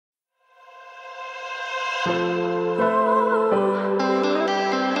We're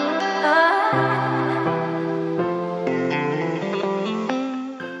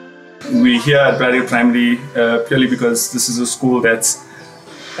here at Briardale Primary purely because this is a school that's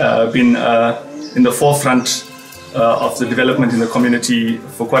been in the forefront of the development in the community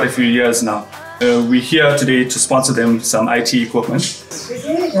for quite a few years now. We're here today to sponsor them some IT equipment.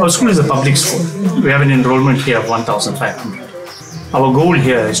 Our school is a public school. We have an enrollment here of 1,500. Our goal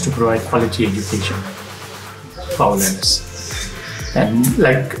here is to provide quality education for our learners. And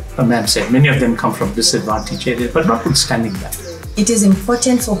like a man said, many of them come from disadvantaged areas, but notwithstanding that. It is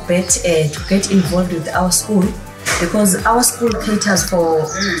important for BET to get involved with our school because our school caters for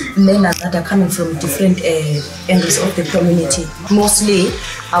learners that are coming from different areas of the community. Mostly,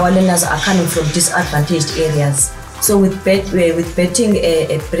 our learners are coming from disadvantaged areas. So with betting,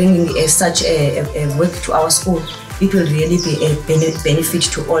 bringing such a work to our school, it will really be a benefit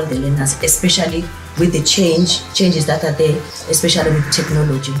to all the learners, especially with the changes that are there, especially with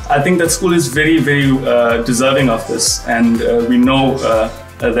technology. I think that school is very, very deserving of this, and we know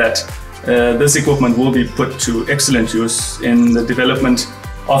that this equipment will be put to excellent use in the development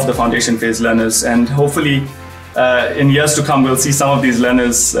of the foundation phase learners, and hopefully in years to come we'll see some of these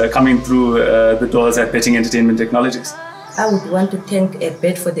learners coming through the doors at Betting Entertainment Technologies. I would want to thank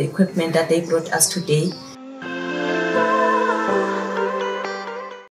BET for the equipment that they brought us today.